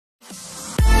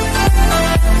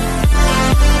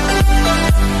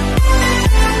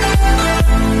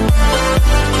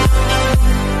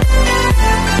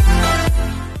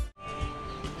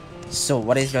So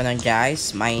what is going on,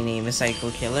 guys? My name is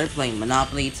Psycho Killer playing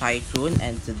Monopoly Tycoon,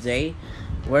 and today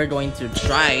we're going to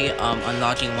try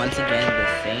unlocking once again the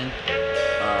St.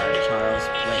 Charles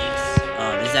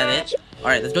Place. Is that it?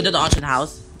 Alright, let's go to the auction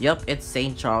house. Yup, it's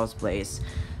St. Charles Place.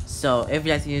 So if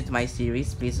you guys are new to my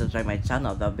series, please subscribe my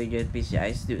channel. That'll be good if you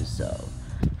guys do so.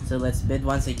 So let's bid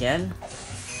once again.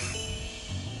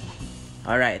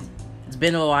 Alright, it's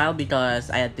been a while because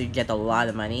I had to get a lot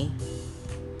of money.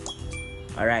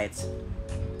 Alright.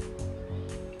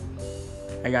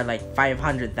 I got like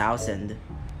 500,000.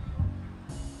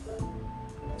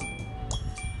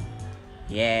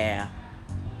 Yeah.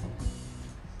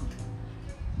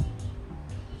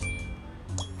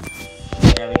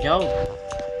 There we go.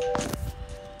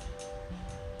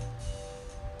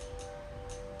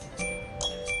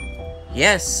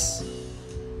 Yes!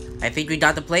 I think we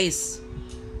got the place.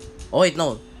 Oh wait,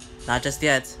 no. Not just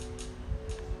yet.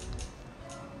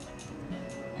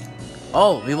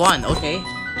 Oh, we won. Okay.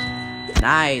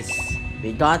 Nice.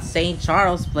 We got St.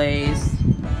 Charles Place.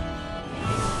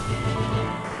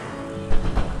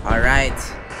 Alright.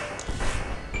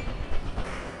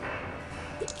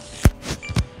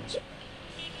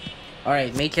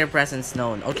 Alright, make your presence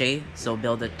known. Okay, so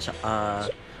build a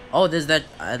oh, there's that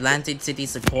Atlantic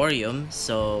City's aquarium,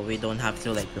 so we don't have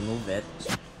to like remove it.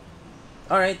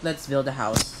 Alright, let's build a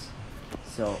house.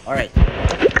 So, alright.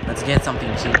 Let's get something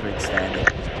cheaper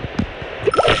instead.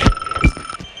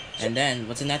 And then,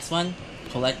 what's the next one?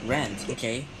 Collect rent.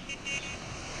 Okay.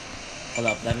 Hold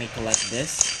up, let me collect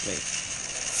this. Wait.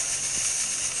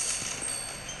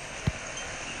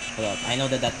 Hold up, I know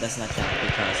that does not count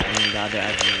because I mean the other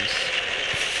avenues.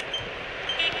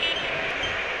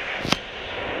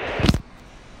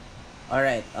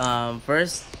 Alright,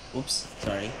 first, oops,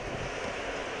 sorry.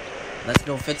 Let's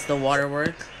go fix the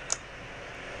waterwork.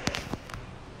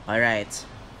 Alright.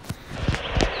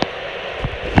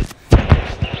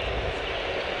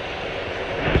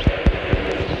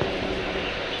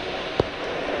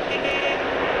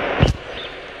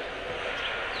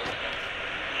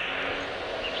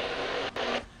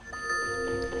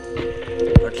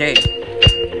 Okay.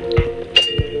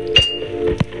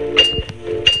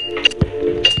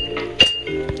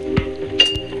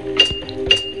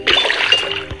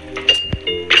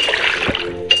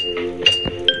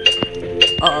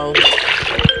 Uh-oh.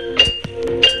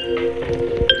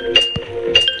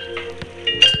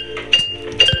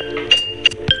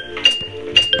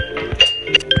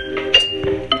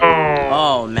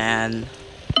 Oh, man.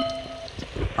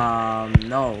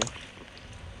 No.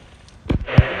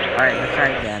 Alright, let's try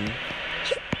again.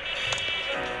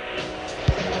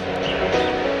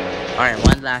 Alright,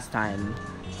 one last time.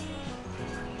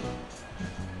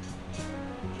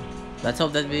 Let's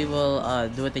hope that we will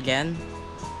do it again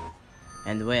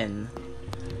and win.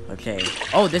 Okay.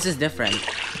 Oh, this is different.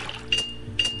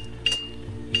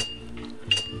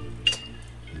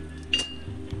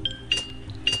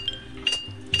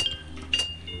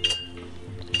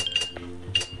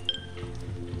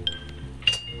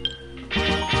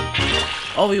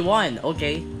 Oh, we won.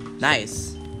 Okay.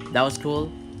 Nice. That was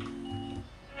cool.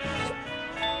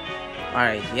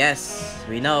 Alright, yes.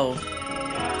 We know.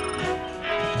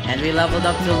 And we leveled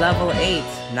up to level 8.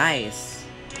 Nice.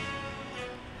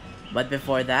 But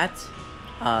before that,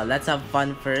 let's have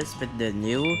fun first with the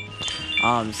new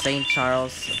St.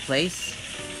 Charles Place.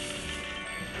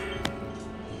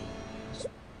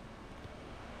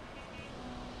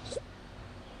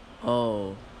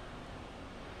 Oh.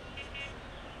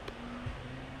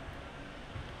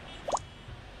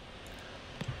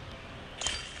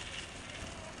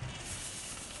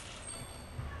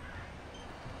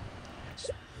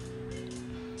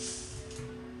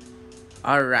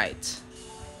 Alright.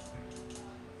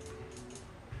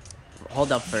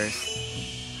 Hold up first.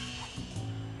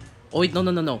 Oh wait, no.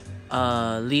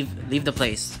 Leave the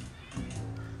place.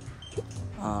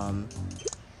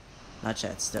 Not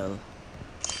yet, still.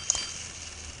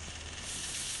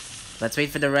 Let's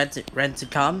wait for the rent to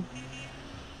come.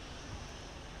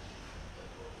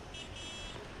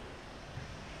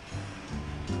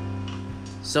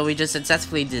 So we just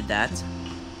successfully did that.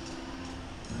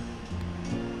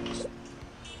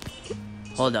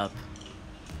 Hold up.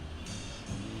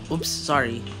 Oops,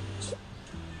 sorry.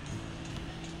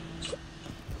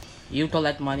 You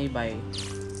collect money by...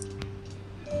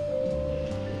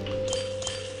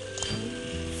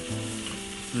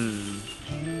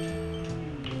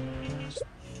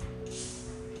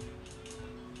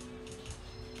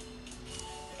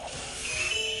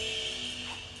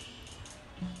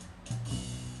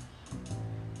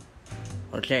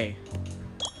 Okay.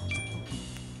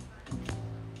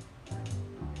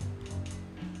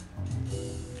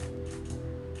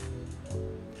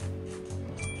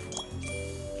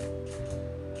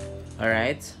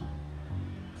 Alright.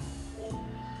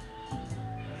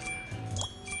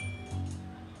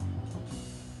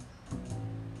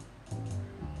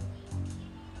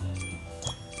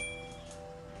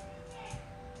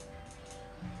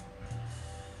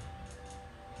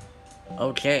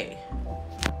 Okay.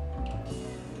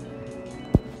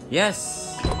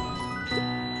 Yes!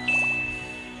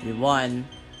 We won.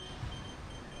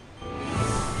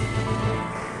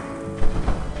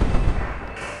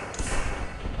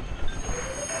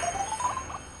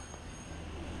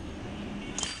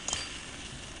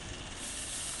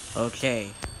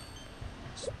 Okay.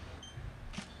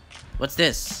 What's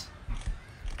this?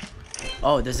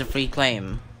 Oh, there's a free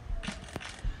claim.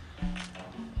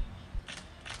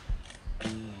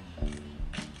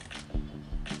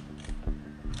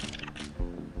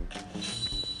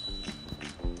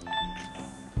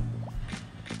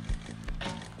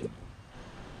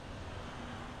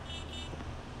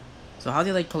 So how do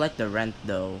you like collect the rent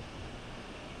though?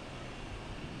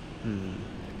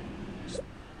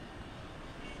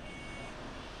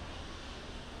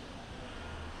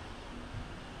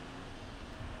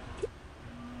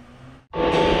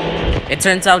 It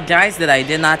turns out, guys, that I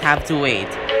did not have to wait.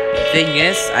 The thing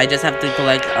is, I just have to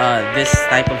collect this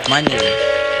type of money.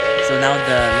 So now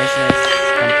the mission is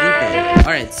completed.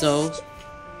 Alright, so...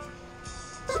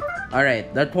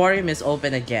 Alright, the aquarium is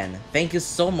open again. Thank you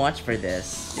so much for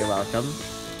this. You're welcome.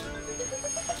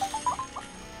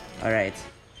 Alright.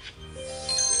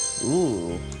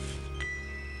 Ooh.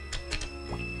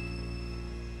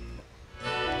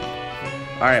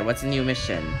 Alright, what's the new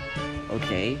mission?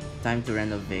 Okay, time to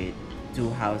renovate 2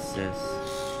 houses.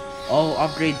 Oh,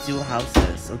 upgrade 2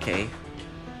 houses. Okay.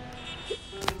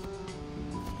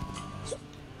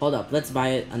 Hold up, let's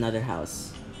buy another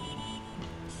house.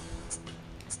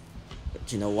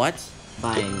 But you know what?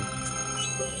 Fine.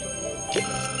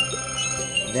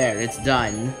 There, it's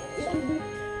done.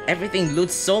 Everything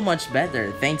looks so much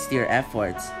better thanks to your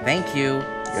efforts. Thank you.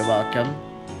 You're welcome.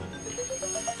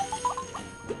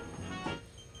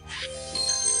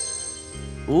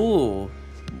 Ooh.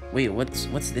 Wait,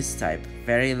 what's this type?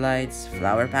 Fairy lights,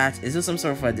 flower patch? Is this some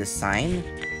sort of a design?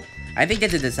 I think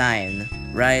it's a design,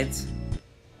 right?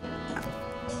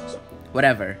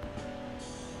 Whatever.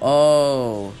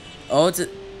 Oh. Oh, it's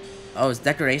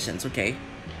decorations, okay.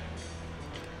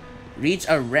 Reach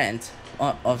a rent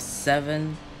of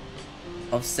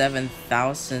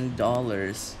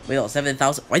 $7,000. Wait, oh,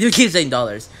 7,000. Why do you keep saying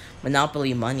dollars?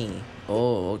 Monopoly money.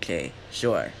 Oh, okay.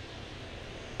 Sure.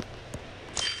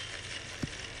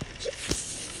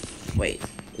 Wait,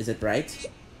 is it right?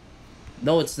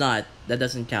 No, it's not. That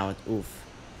doesn't count. Oof.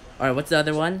 Alright, what's the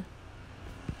other one?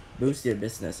 Boost your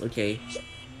business. Okay.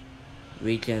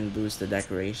 We can boost the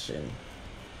decoration.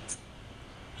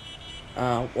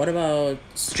 What about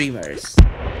streamers?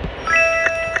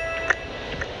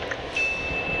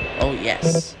 Oh,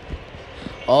 yes.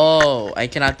 Oh, I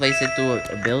cannot place it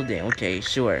to a building. Okay,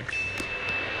 sure.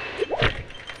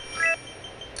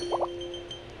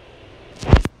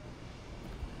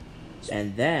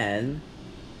 And then...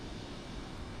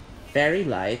 fairy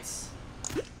lights.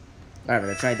 Alright, I'm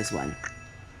gonna try this one.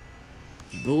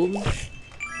 Boom.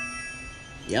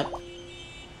 Yep.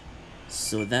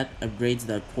 So that upgrades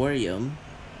the aquarium.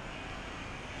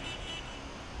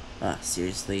 Ah,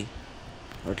 seriously?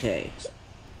 Okay.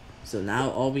 So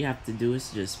now all we have to do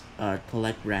is just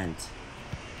collect rent.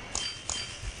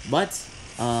 But,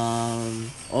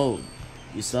 oh,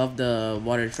 you solved the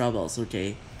water troubles,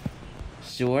 okay.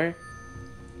 Sure.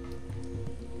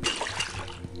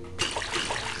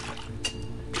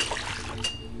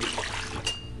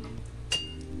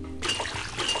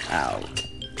 Ow.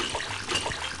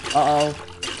 Uh-oh.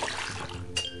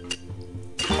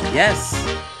 Yes!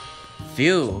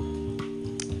 Phew.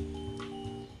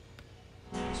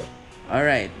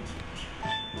 Alright.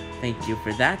 Thank you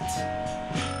for that.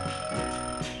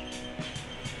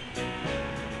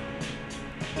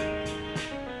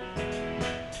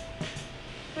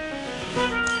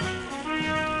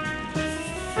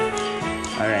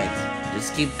 Alright.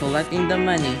 Just keep collecting the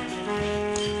money.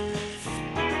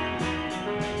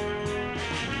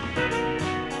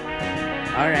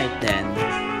 Alright then.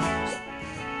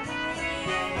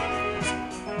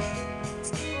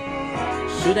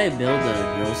 Should I build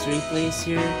a grocery place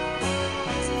here?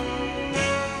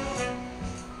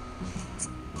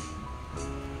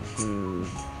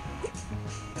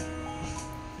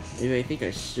 Maybe I think I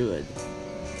should.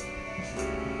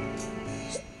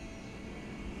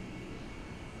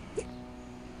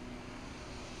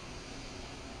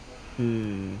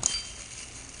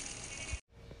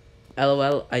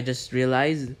 LOL, I just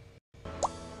realized.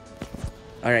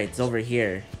 Alright, it's over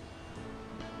here.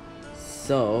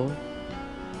 So,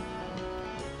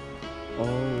 oh,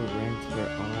 rent per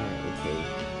hour. Okay.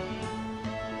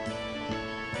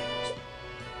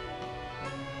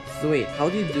 So wait, how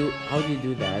do you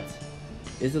do that?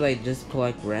 Is it like just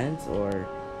collect rent or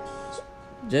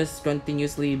just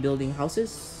continuously building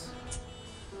houses?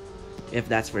 If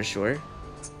that's for sure.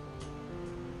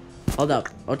 Hold up.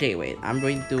 Okay, wait. I'm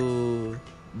going to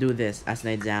do this as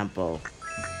an example.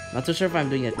 Not so sure if I'm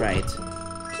doing it right.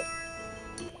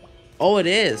 Oh, it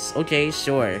is. Okay,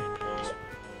 sure.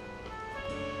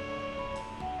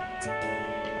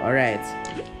 Alright.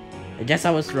 I guess I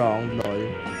was wrong.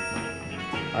 Lol.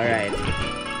 Alright.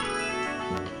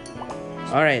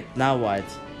 Alright, now what?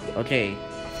 Okay.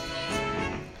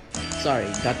 Sorry,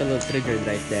 got a little triggered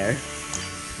right there.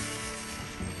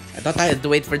 I thought I had to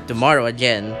wait for tomorrow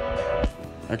again.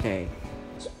 Okay.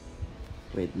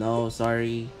 Wait, no,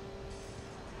 sorry.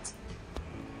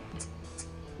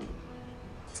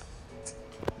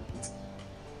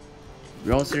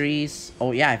 Groceries.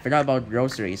 Oh yeah, I forgot about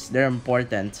groceries. They're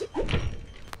important.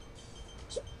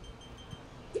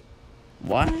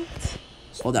 What?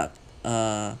 Hold up.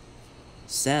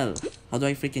 Sell. How do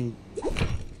I freaking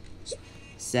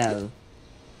sell?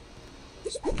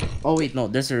 Oh wait, no,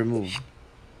 there's a remove.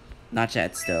 Not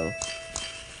yet, still.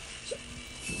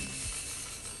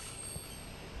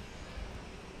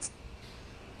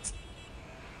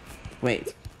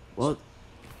 Wait, what?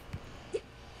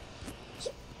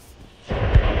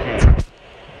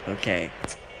 Okay.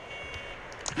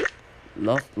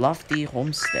 Lofty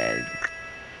Homestead.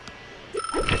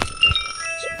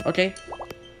 Okay.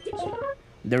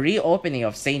 The reopening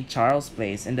of St. Charles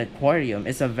Place in the aquarium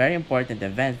is a very important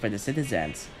event for the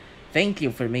citizens. Thank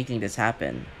you for making this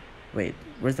happen. Wait,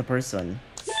 where's the person?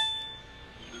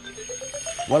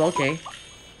 Well, okay.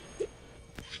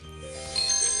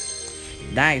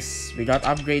 Nice, we got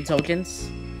upgrade tokens.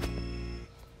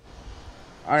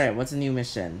 Alright, what's the new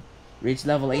mission? Reach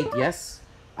level 8, yes?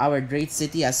 Our great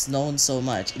city has known so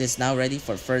much. It is now ready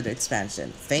for further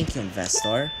expansion. Thank you,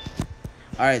 investor.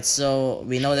 Alright, so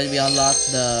we know that we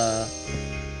unlocked the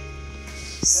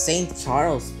St.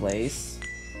 Charles Place.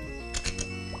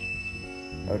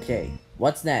 Okay,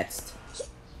 what's next?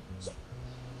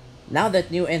 Now that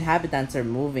new inhabitants are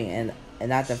moving in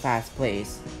and at a fast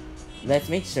pace, let's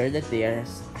make sure that they are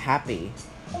happy.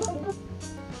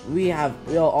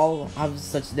 We'll all have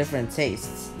such different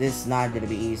tastes. This is not gonna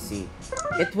be easy.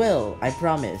 It will, I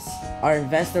promise. Our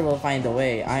investor will find a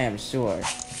way, I am sure.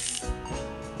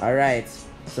 Alright,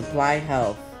 supply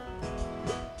health.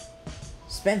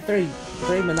 Spend 30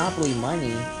 Monopoly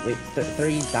money. Wait,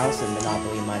 30,000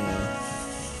 Monopoly money.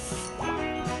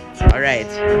 Alright.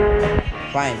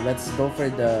 Fine, let's go for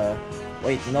the...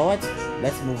 Wait, you know what?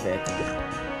 Let's move it.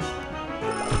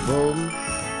 Boom.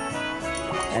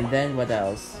 And then what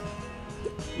else?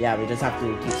 Yeah, we just have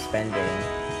to keep spending.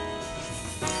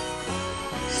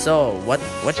 So, what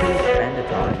should we spend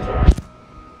it on?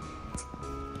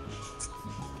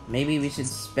 Maybe we should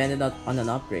spend it on an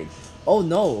upgrade. Oh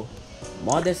no!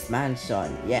 Modest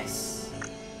mansion, yes.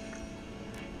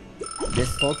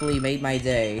 This totally made my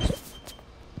day.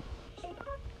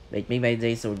 It made my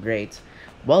day so great.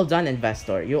 Well done,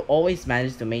 investor. You always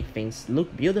manage to make things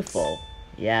look beautiful.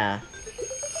 Yeah.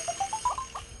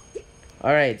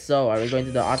 Alright, so are we going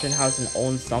to the auction house and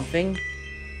own something?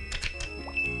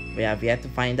 We have yet to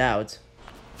find out.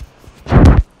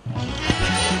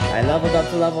 I leveled up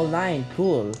to level 9.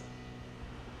 Cool.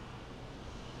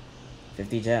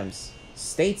 50 gems.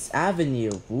 States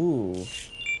Avenue. Ooh.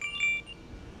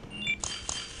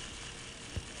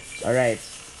 Alright.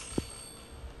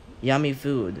 Yummy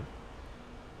food.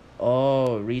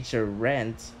 Oh, reach your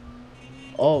rent.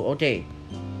 Oh, okay.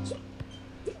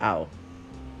 Ow.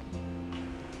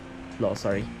 No,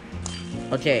 sorry.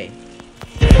 Okay.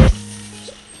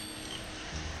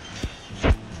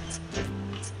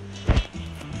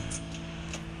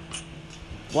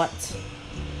 What?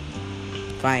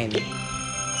 Fine.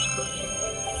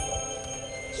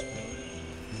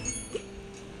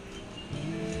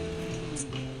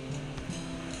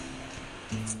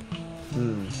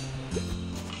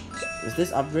 Is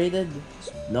this upgraded?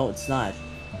 No, it's not.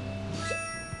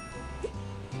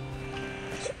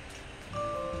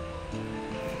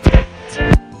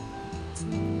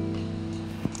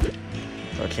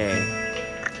 Okay.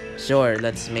 Sure,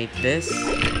 let's make this.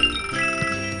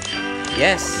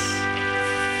 Yes!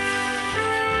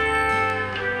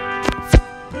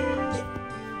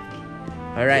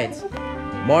 Alright.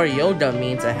 More yoga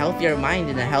means a healthier mind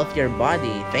and a healthier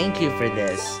body. Thank you for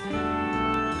this.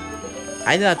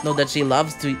 I did not know that she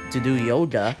loves to do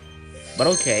yoga, but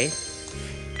okay.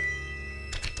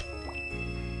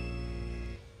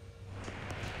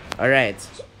 Alright.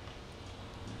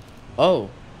 Oh.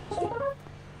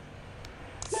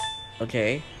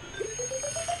 Okay.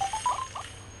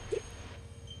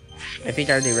 I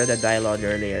think I already read the dialogue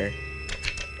earlier.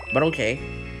 But okay.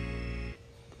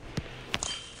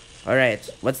 Alright,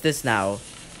 what's this now?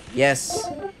 Yes.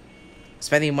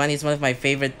 Spending money is one of my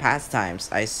favorite pastimes.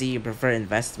 I see you prefer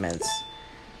investments.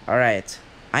 Alright.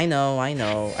 I know.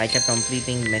 I kept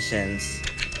completing missions.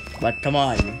 But come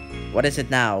on. What is it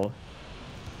now?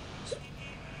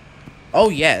 Oh,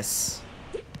 yes.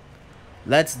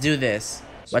 Let's do this.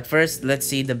 But first, let's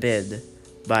see the bid.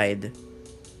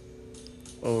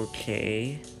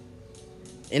 Okay.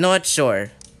 You know what? Sure.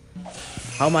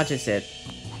 How much is it?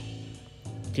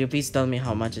 Can you please tell me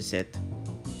how much is it?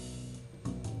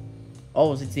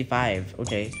 Oh, 65.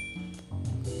 Okay.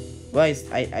 Well,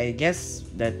 I guess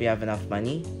that we have enough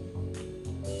money.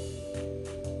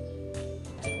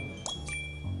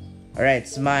 Alright,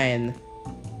 it's mine.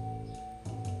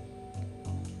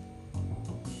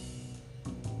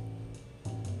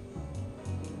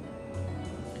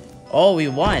 Oh, we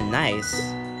won.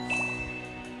 Nice.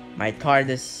 My card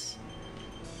is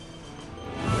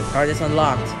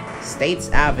unlocked. States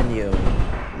Avenue.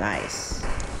 Nice.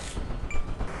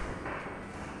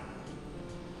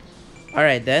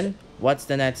 Alright then. What's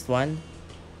the next one?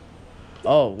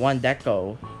 Oh, one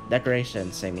deco.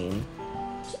 Decorations, I mean.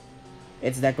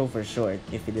 It's deco for short,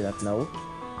 if you did not know.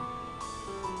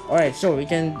 Alright, sure. We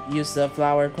can use the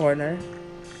flower corner.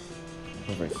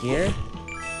 Over here.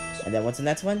 And then what's the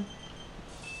next one?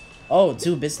 Oh,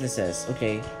 2 businesses.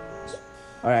 Okay.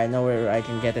 Alright, I know where I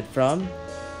can get it from.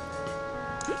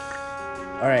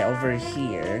 Alright, over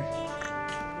here.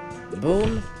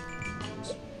 Boom.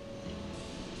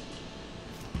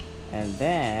 And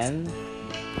then...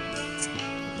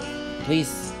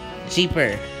 Please.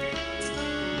 Cheaper.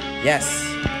 Yes.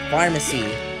 Pharmacy.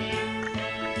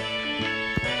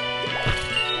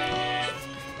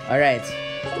 Alright.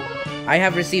 I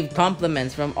have received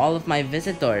compliments from all of my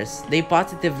visitors. They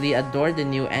positively adore the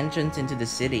new entrance into the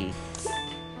city.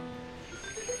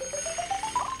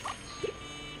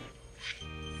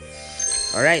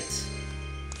 Alright.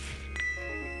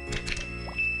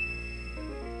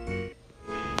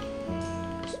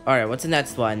 Alright, what's the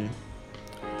next one?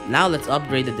 Now let's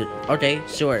upgrade the... Okay,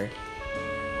 sure.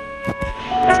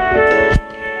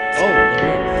 Oh,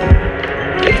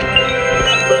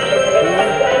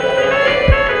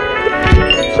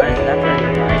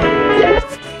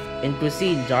 in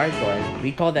cuisine jargon,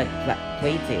 we call that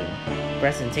plating.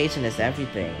 Presentation is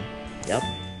everything. Yep.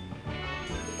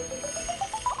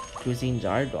 Cuisine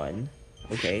jargon.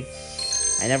 Okay.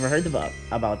 I never heard about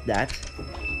that.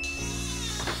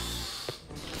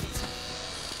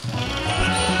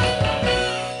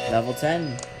 Level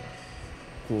 10.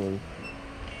 Cool.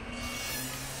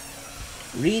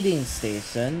 Reading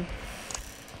station.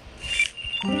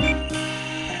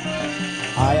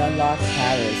 I unlocked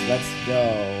Paris. Let's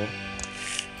go.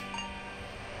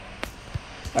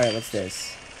 Alright, what's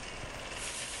this?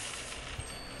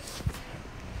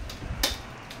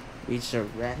 Reach a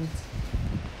rent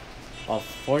of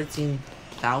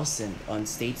 14,000 on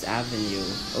States Avenue.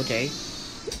 Okay.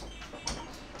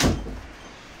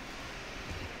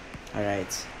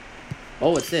 Alright.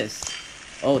 Oh, what's this?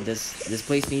 Oh, this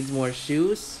place needs more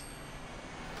shoes.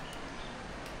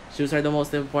 Shoes are the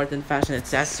most important fashion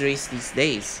accessories these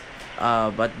days.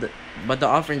 But the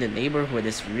offer in the neighborhood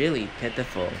is really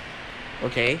pitiful.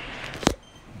 Okay.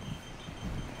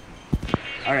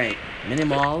 Alright,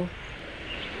 minimal.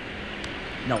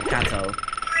 No, Kanto.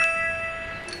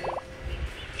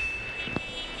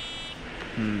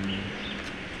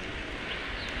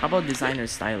 How about designer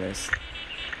stylist?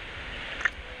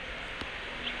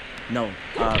 No.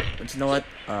 But you know what?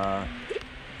 I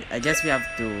guess we have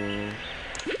to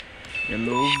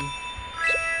remove.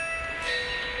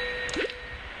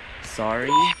 Sorry.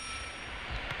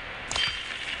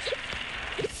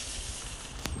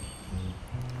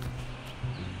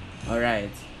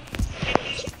 Alright.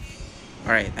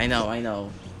 Alright, I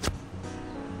know.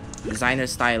 Designer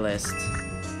stylist.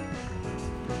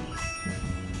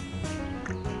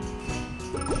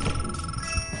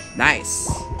 Nice.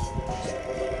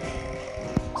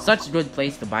 Such a good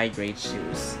place to buy great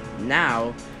shoes.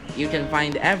 Now, you can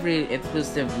find every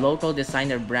exclusive local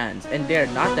designer brands, and they're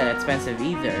not that expensive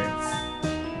either.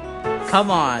 Come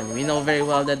on, we know very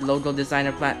well that local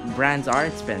designer brands are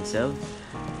expensive.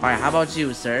 Alright, how about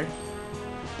you, sir?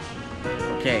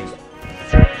 Okay.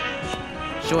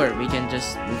 Sure, we can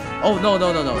just... Oh, no,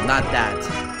 not that.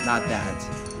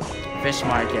 Fish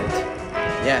market.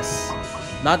 Yes.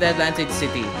 Not the Atlantic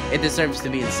City. It deserves to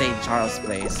be in St. Charles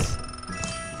Place.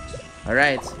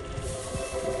 Alright.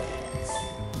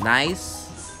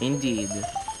 Nice indeed.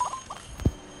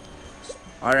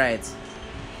 Alright.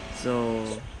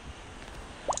 So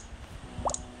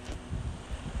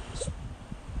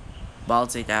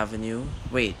Baltic Avenue.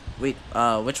 Wait,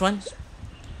 which one?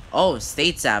 Oh,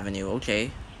 States Avenue,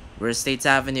 okay. Where's States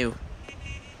Avenue?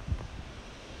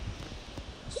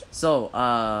 So,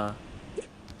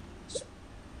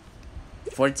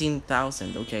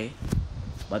 14,000, okay.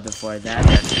 But before that,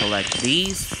 let's collect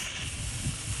these.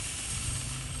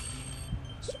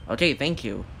 Okay, thank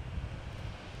you.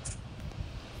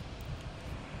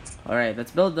 Alright,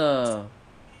 let's build the...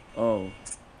 Oh.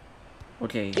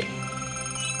 Okay.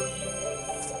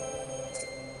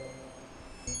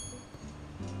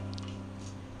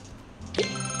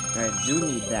 I do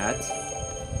need that.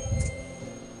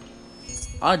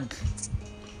 Ugh.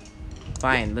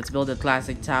 Fine, let's build a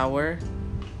classic tower.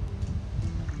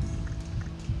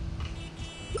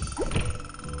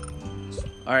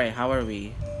 Alright, how are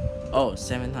we? Oh,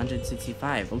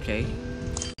 765, okay.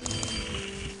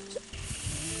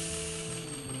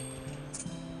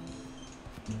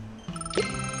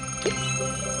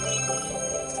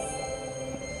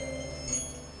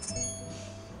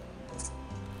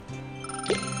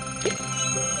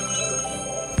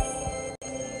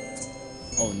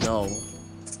 Oh no.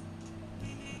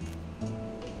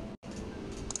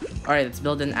 Alright, let's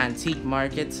build an antique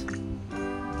market.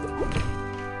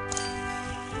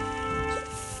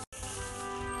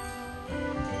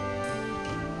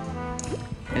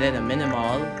 And then a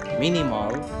mini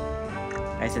mall.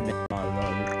 I said mini mall,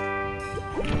 lol.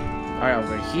 Alright,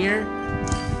 over here.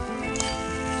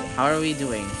 How are we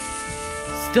doing?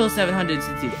 Still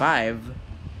 765.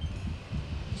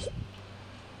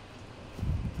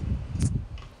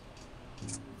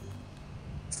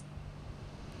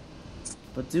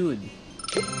 But dude.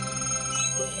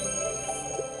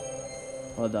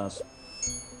 Hold up.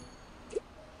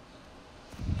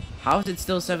 How is it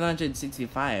still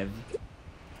 765?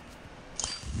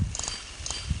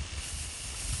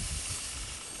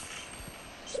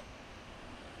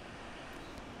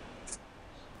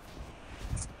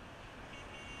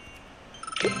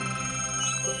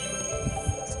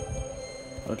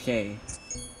 Okay.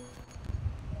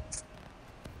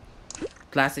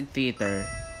 Classic theater.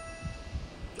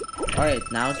 Alright,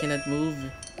 now can it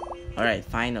move? Alright,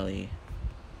 finally.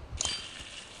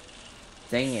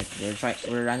 Dang it,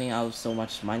 we're running out of so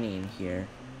much money in here.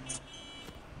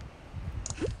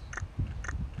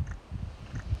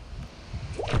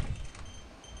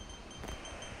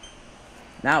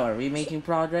 Now, are we making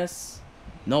progress?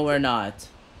 No, we're not.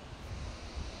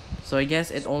 So I guess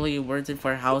it only worth it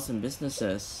for house and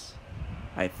businesses.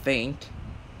 I think.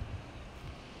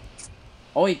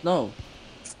 Oh wait, no.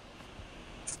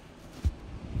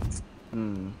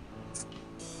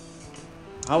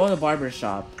 How about a barber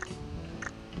shop?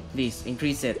 Please,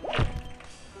 increase it.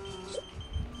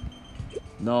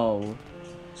 No.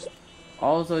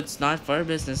 Also, it's not for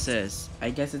businesses. I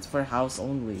guess it's for house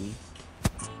only.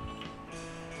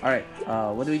 Alright,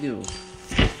 what do we do?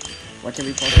 What can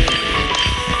we possibly do?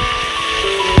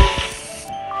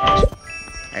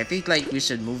 I think, like, we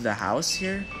should move the house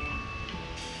here.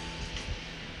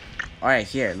 Alright,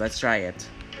 here, let's try it.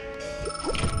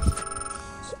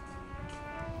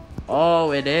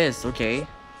 Oh, it is. Okay.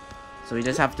 So we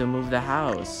just have to move the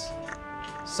house.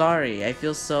 Sorry, I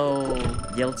feel so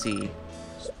guilty.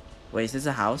 Wait, is this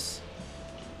a house?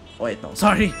 Oh, wait, no.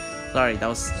 Sorry. Sorry, that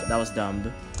was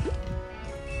dumb.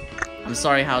 I'm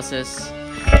sorry, houses.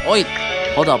 Oh, wait.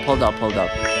 Hold up.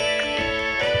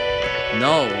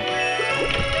 No.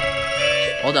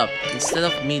 Hold up. Instead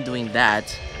of me doing that,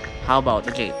 how about,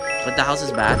 okay, put the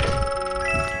houses back.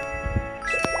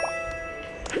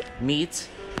 Meat.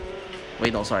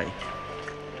 Wait, no, sorry.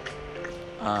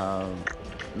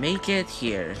 Make it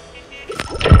here.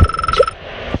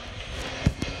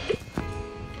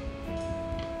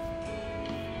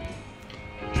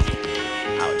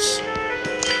 Ouch.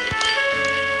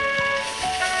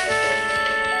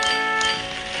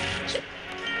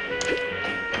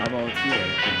 How about here?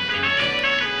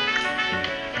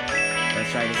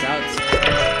 Let's try this out.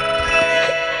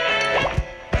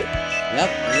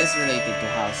 Yep, it is related to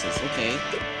houses. Okay.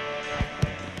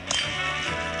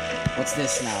 What's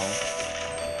this now?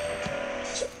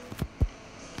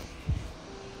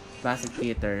 Classic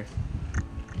theater.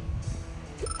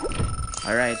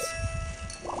 Alright.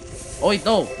 Oh wait,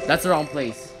 no! That's the wrong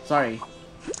place. Sorry.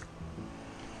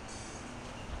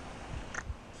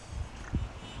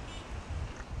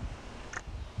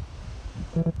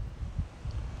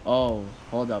 Oh,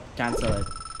 hold up. Cancel it.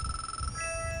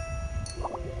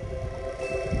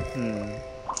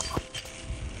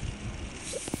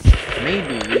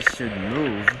 Maybe we should should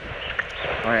move.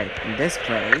 Alright, in this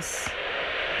place.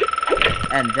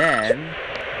 And then...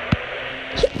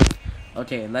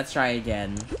 Okay, let's try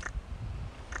again.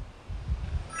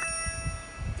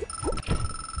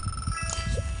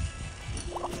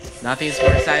 Nothing's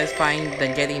more satisfying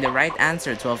than getting the right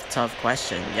answer to a tough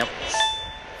question. Yep.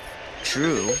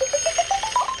 True.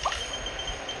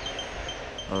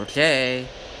 Okay.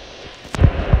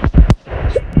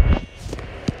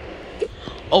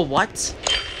 Oh, what?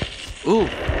 Ooh.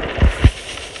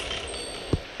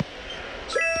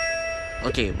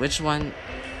 Okay, which one?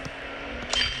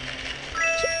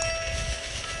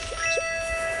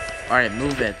 Alright,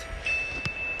 move it.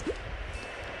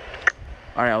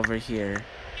 Alright, over here.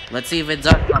 Let's see if it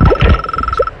does something.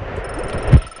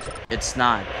 It's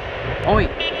not. Oh wait,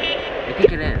 I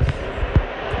think it is.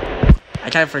 I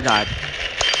kind of forgot.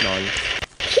 Lol.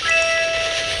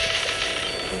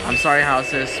 I'm sorry,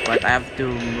 houses, but I have to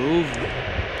move.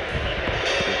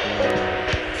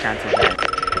 Cancel that.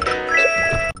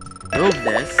 Move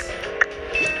this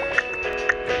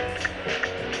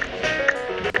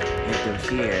into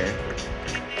here.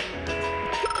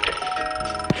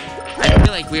 I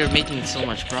feel like we are making so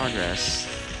much progress.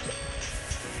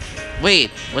 Wait,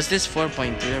 was this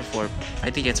 4.3 or 4? I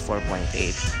think it's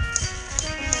 4.8.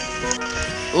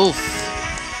 Oof.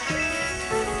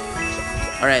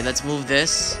 Alright, let's move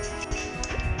this.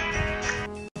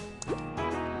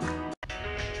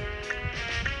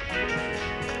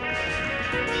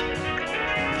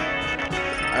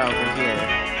 Alright, over here.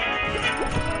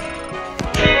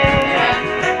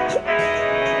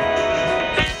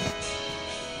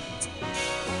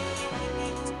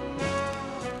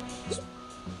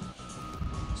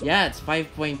 Yeah, it's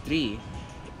 5.3.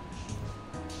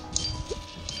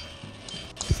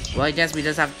 Well, I guess we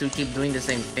just have to keep doing the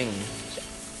same thing.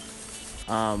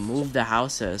 Move the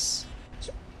houses.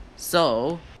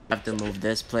 So, I have to move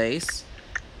this place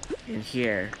in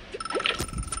here.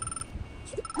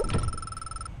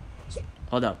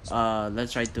 Hold up.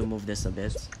 Let's try to move this a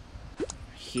bit.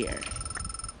 Here.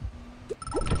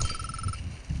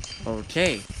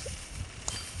 Okay.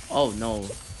 Oh, no.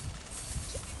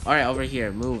 Alright, over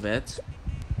here. Move it.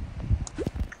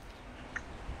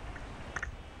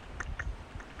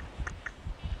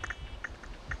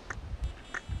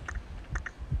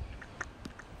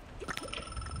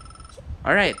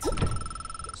 Alright.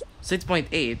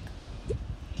 6.8.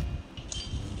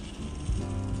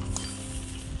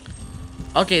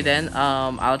 Okay then,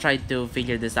 I'll try to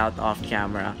figure this out off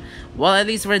camera. Well, at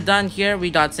least we're done here. We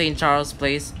got St. Charles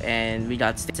Place and we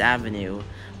got States Avenue.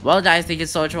 Well guys, thank you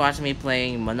so much for watching me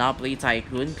playing Monopoly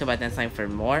Tycoon. Come back next time for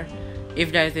more. If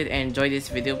you guys did enjoy this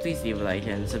video, please leave a like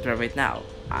and subscribe right now.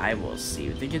 I will see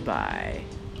you. Goodbye.